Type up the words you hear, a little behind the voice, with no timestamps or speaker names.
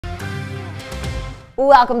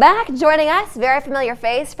Welcome back. Joining us, very familiar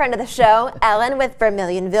face, friend of the show, Ellen with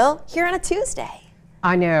Vermilionville, here on a Tuesday.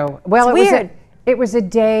 I know. Well, it was a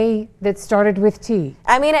day that started with tea.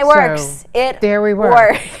 I mean, it works. There we were.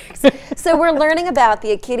 Works. So we're learning about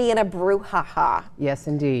the Acadiana Brew Ha Ha. Yes,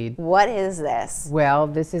 indeed. What is this? Well,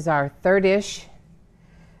 this is our third-ish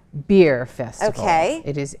beer festival. Okay.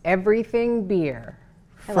 It is everything beer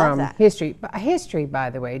love that. history. History, by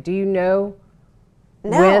the way. Do you know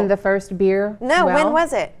when the first beer? No, when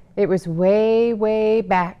was it? It was way, way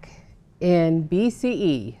back in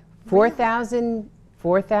BCE, 4,000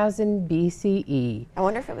 BCE. I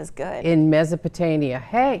wonder if it was good. In Mesopotamia.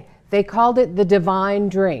 Hey, they called it the divine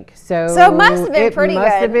drink. So it must have been pretty good. It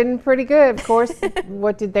must have been pretty good. Of course,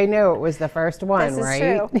 what did they know? It was the first one,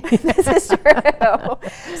 right? This is true. This is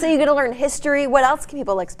true. So you're going to learn history. What else can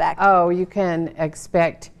people expect? Oh, you can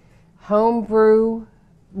expect homebrew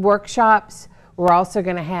workshops. We're also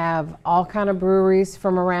going to have all kind of breweries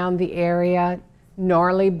from around the area.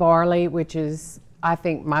 Gnarly Barley, which is, I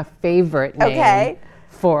think, my favorite name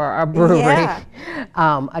for a brewery.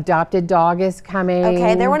 Yeah. Adopted Dog is coming.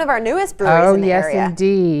 Okay, they're one of our newest breweries in the area. Oh, yes,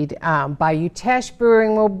 indeed. Bayou Teche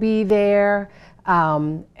Brewing will be there.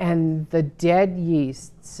 And the Dead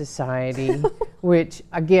Yeast Society, which,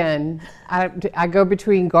 again, I go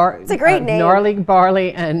between it's a great name. Gnarly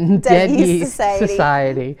Barley and Dead Yeast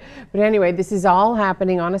Society. But anyway, this is all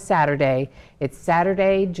happening on a Saturday. It's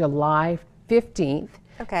Saturday, July 15th.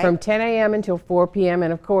 Okay. From 10 a.m. until 4 p.m.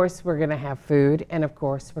 And of course, we're going to have food. And of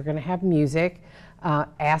course, we're going to have music.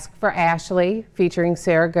 Ask for Ashley, featuring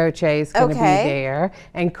Sarah Goche, is going to be there.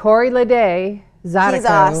 And Corey Leday, Zydeco. He's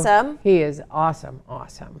awesome. He is awesome,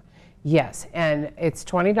 awesome. Yes, and it's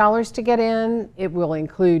 $20 to get in. It will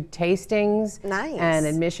include tastings and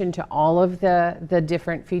admission to all of the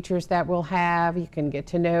different features that we'll have. You can get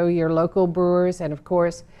to know your local brewers, and of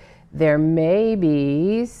course, there may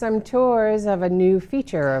be some tours of a new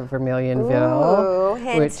feature of Vermilionville. Ooh,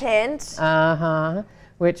 hint, hint.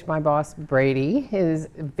 Which my boss, Brady, is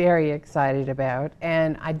very excited about.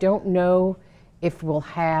 And I don't know if we'll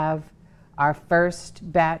have our first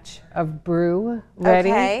batch of brew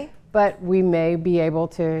ready, but we may be able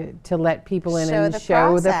to let people in and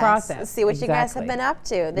show the process. See what you guys have been up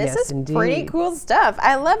to. This is indeed. Pretty cool stuff.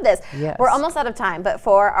 I love this. Yes. We're almost out of time, but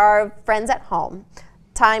for our friends at home,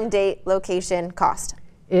 time, date, location, cost.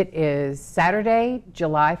 It is Saturday,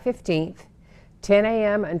 July 15th, 10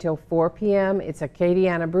 a.m. until 4 p.m. It's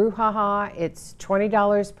Acadiana Brew Ha Ha. It's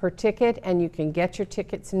 $20 per ticket, and you can get your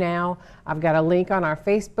tickets now. I've got a link on our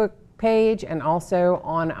Facebook page and also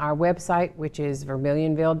on our website, which is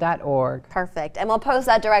vermilionville.org. Perfect. And we'll post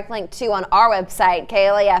that direct link too on our website,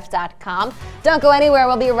 klaf.com. Don't go anywhere.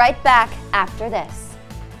 We'll be right back after this.